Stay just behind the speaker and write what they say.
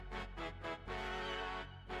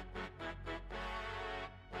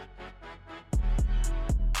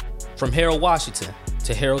From Harold Washington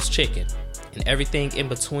to Harold's Chicken and everything in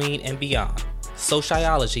between and beyond,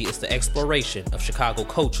 Sociology is the exploration of Chicago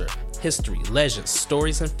culture, history, legends,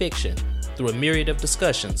 stories, and fiction through a myriad of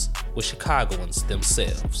discussions with Chicagoans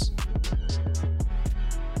themselves.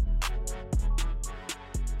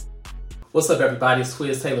 What's up, everybody? It's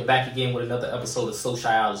Quiz Taylor back again with another episode of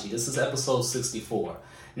Sociology. This is episode 64.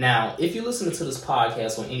 Now, if you're listening to this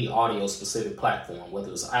podcast on any audio-specific platform, whether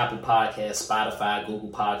it's Apple Podcasts, Spotify, Google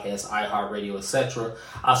Podcasts, iHeartRadio, etc.,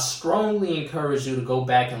 I strongly encourage you to go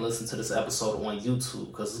back and listen to this episode on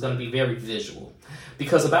YouTube because it's going to be very visual.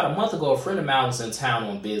 Because about a month ago, a friend of mine was in town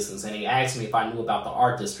on business, and he asked me if I knew about the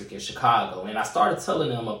art district in Chicago. And I started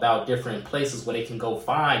telling them about different places where they can go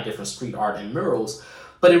find different street art and murals,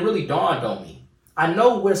 but it really dawned on me. I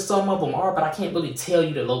know where some of them are, but I can't really tell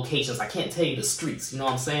you the locations. I can't tell you the streets, you know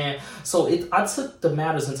what I'm saying? So I took the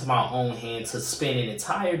matters into my own hand to spend an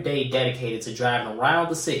entire day dedicated to driving around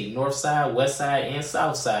the city, north side, west side, and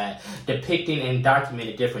south side, depicting and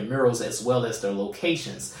documenting different murals as well as their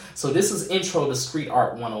locations. So this is Intro to Street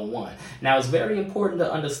Art 101. Now, it's very important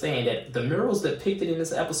to understand that the murals depicted in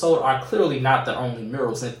this episode are clearly not the only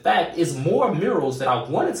murals. In fact, it's more murals that I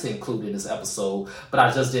wanted to include in this episode, but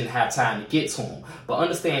I just didn't have time to get to them. But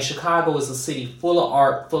understand, Chicago is a city full of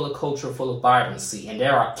art, full of culture, full of vibrancy, and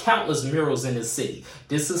there are countless murals in this city.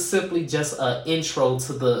 This is simply just an intro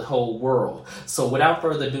to the whole world. So without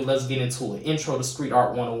further ado, let's get into it. Intro to Street Art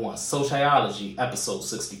 101, Sociology, episode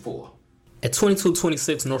 64. At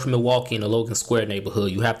 2226 North Milwaukee in the Logan Square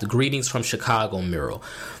neighborhood, you have the Greetings from Chicago mural.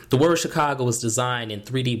 The word Chicago is designed in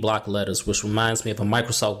 3D block letters, which reminds me of a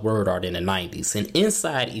Microsoft Word art in the 90s. And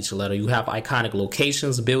inside each letter, you have iconic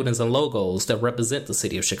locations, buildings, and logos that represent the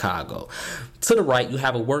city of Chicago. To the right, you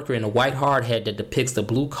have a worker in a white hard hat that depicts the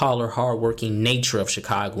blue-collar, hard-working nature of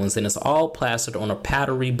Chicagoans, and it's all plastered on a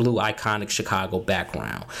powdery blue iconic Chicago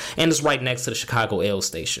background. And it's right next to the Chicago L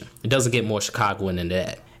station. It doesn't get more Chicagoan than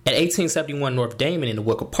that. At 1871 North Damon in the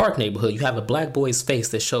Wicker Park neighborhood, you have a black boy's face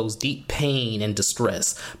that shows deep pain and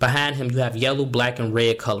distress. Behind him, you have yellow, black, and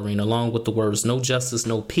red coloring, along with the words "No justice,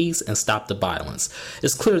 no peace," and "Stop the violence."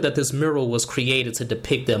 It's clear that this mural was created to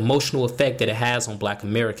depict the emotional effect that it has on black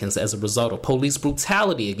Americans as a result of police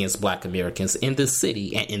brutality against black Americans in this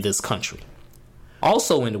city and in this country.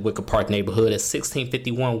 Also in the Wicker Park neighborhood at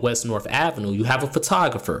 1651 West North Avenue, you have a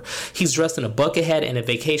photographer. He's dressed in a bucket hat and a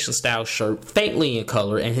vacation-style shirt, faintly in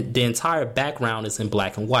color, and the entire background is in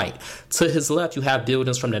black and white. To his left, you have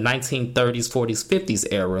buildings from the 1930s, 40s, 50s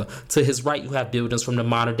era. To his right, you have buildings from the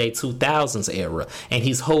modern-day 2000s era, and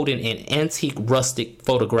he's holding an antique rustic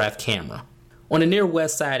photograph camera. On the near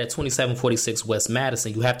west side at 2746 West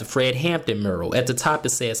Madison, you have the Fred Hampton mural. At the top,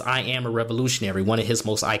 it says, "I am a revolutionary," one of his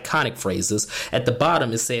most iconic phrases. At the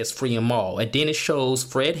bottom, it says, "Free 'em all." And then it shows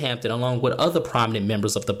Fred Hampton along with other prominent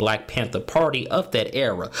members of the Black Panther Party of that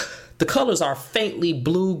era. The colors are faintly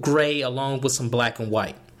blue-gray along with some black and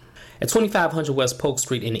white. At 2500 West Polk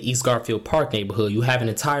Street in the East Garfield Park neighborhood, you have an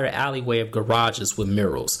entire alleyway of garages with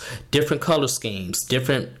murals. Different color schemes,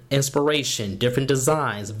 different inspiration, different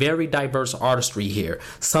designs, very diverse artistry here.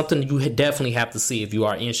 Something you definitely have to see if you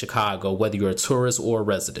are in Chicago, whether you're a tourist or a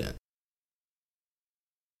resident.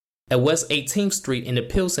 At West 18th Street in the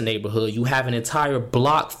Pilsen neighborhood, you have an entire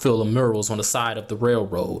block full of murals on the side of the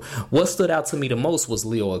railroad. What stood out to me the most was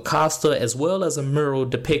Leo Acosta, as well as a mural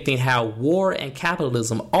depicting how war and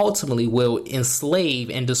capitalism ultimately will enslave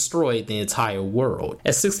and destroy the entire world.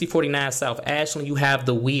 At 6049 South Ashland, you have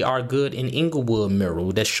the We Are Good in Inglewood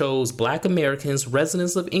mural that shows black Americans,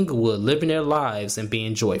 residents of Inglewood, living their lives and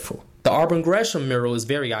being joyful. The Auburn Gresham mural is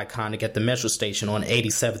very iconic at the Metro Station on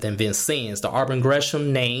 87th and Vincennes. The Auburn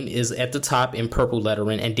Gresham name is at the top in purple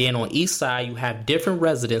lettering, and then on each side you have different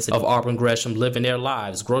residents of Auburn Gresham living their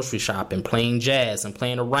lives, grocery shopping, playing jazz and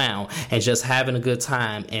playing around, and just having a good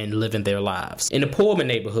time and living their lives. In the Pullman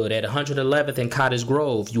neighborhood at 111th and Cottage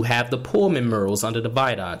Grove, you have the Pullman murals under the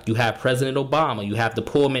viaduct. You have President Obama, you have the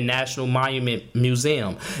Pullman National Monument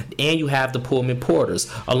Museum, and you have the Pullman Porters,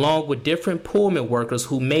 along with different Pullman workers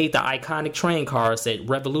who made the iconic train cars that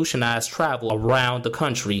revolutionized travel around the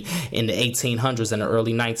country in the 1800s and the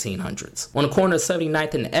early 1900s. On the corner of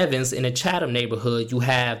 79th and Evans in the Chatham neighborhood, you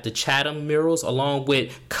have the Chatham murals along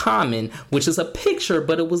with Common, which is a picture,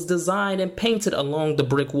 but it was designed and painted along the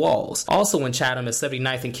brick walls. Also in Chatham at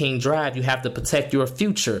 79th and King Drive, you have the Protect Your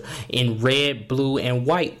Future in red, blue, and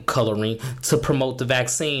white coloring to promote the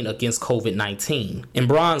vaccine against COVID-19. In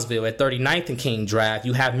Bronzeville at 39th and King Drive,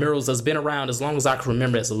 you have murals that's been around as long as I can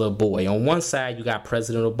remember as a little boy. boy. On one side, you got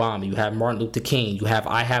President Obama, you have Martin Luther King, you have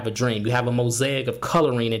I Have a Dream, you have a mosaic of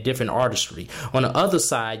coloring and different artistry. On the other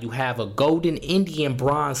side, you have a golden Indian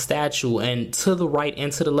bronze statue, and to the right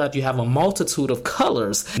and to the left, you have a multitude of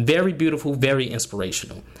colors. Very beautiful, very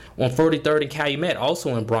inspirational. On 43rd and Calumet,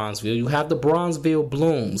 also in Bronzeville, you have the Bronzeville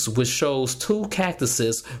Blooms, which shows two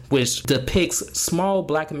cactuses, which depicts small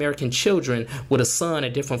Black American children with a sun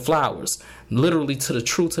and different flowers. Literally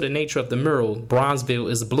true to the nature of the mural,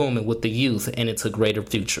 Bronzeville is blooming with the youth and into greater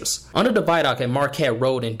futures. Under the viaduct at Marquette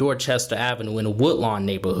Road and Dorchester Avenue in the Woodlawn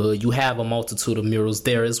neighborhood, you have a multitude of murals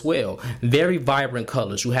there as well. Very vibrant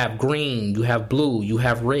colors. You have green, you have blue, you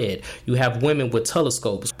have red, you have women with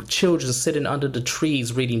telescopes, children sitting under the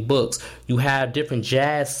trees reading books. You have different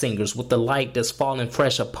jazz singers with the light that's falling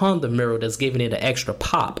fresh upon the mural that's giving it an extra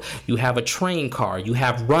pop. You have a train car, you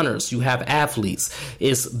have runners, you have athletes.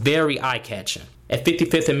 It's very eye-catching. At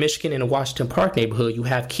 55th and Michigan in the Washington Park neighborhood, you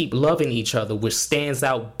have Keep Loving Each Other, which stands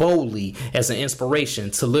out boldly as an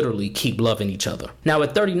inspiration to literally keep loving each other. Now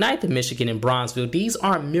at 39th and Michigan in Bronzeville, these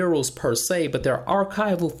aren't murals per se, but they're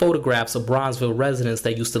archival photographs of Bronzeville residents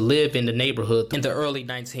that used to live in the neighborhood in the early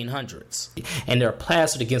 1900s. And they're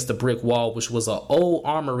plastered against the brick wall, which was an old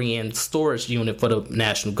armory and storage unit for the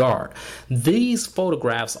National Guard. These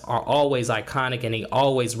photographs are always iconic, and they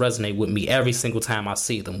always resonate with me every single time I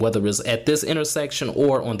see them, whether it's at this intersection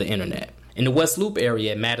or on the internet. In the West Loop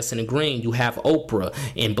area at Madison and Green, you have Oprah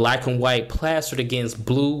in black and white plastered against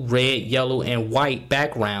blue, red, yellow, and white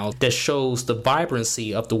backgrounds that shows the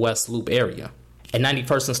vibrancy of the West Loop area. At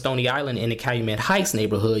 91st and Stony Island in the Calumet Heights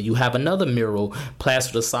neighborhood, you have another mural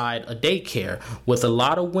plastered aside a daycare with a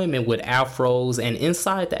lot of women with afros, and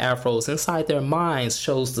inside the afros, inside their minds,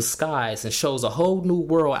 shows the skies and shows a whole new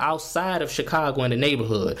world outside of Chicago in the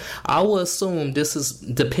neighborhood. I will assume this is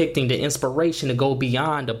depicting the inspiration to go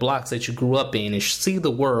beyond the blocks that you grew up in and see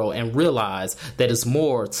the world and realize that it's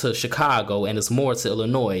more to Chicago and it's more to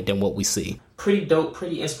Illinois than what we see. Pretty dope,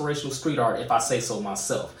 pretty inspirational street art, if I say so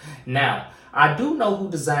myself. Now, I do know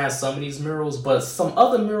who designed some of these murals, but some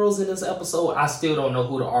other murals in this episode, I still don't know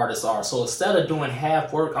who the artists are. So instead of doing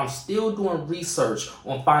half work, I'm still doing research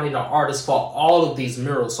on finding an artist for all of these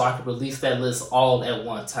murals so I can release that list all at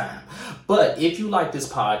one time. But if you like this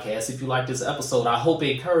podcast, if you like this episode, I hope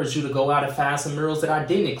it encouraged you to go out and find some murals that I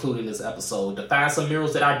didn't include in this episode, to find some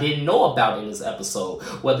murals that I didn't know about in this episode.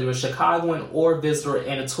 Whether you're a Chicagoan or a visitor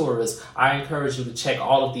and a tourist, I encourage you to check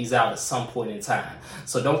all of these out at some point in time.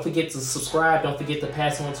 So don't forget to subscribe. Don't forget to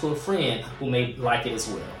pass it on to a friend who may like it as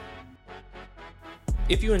well.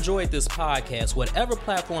 If you enjoyed this podcast, whatever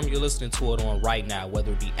platform you're listening to it on right now,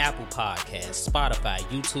 whether it be Apple Podcasts, Spotify,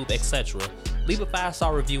 YouTube, etc., leave a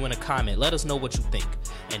 5-star review and a comment. Let us know what you think.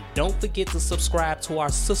 And don't forget to subscribe to our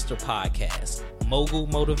sister podcast, Mogul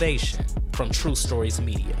Motivation, from True Stories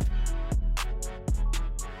Media.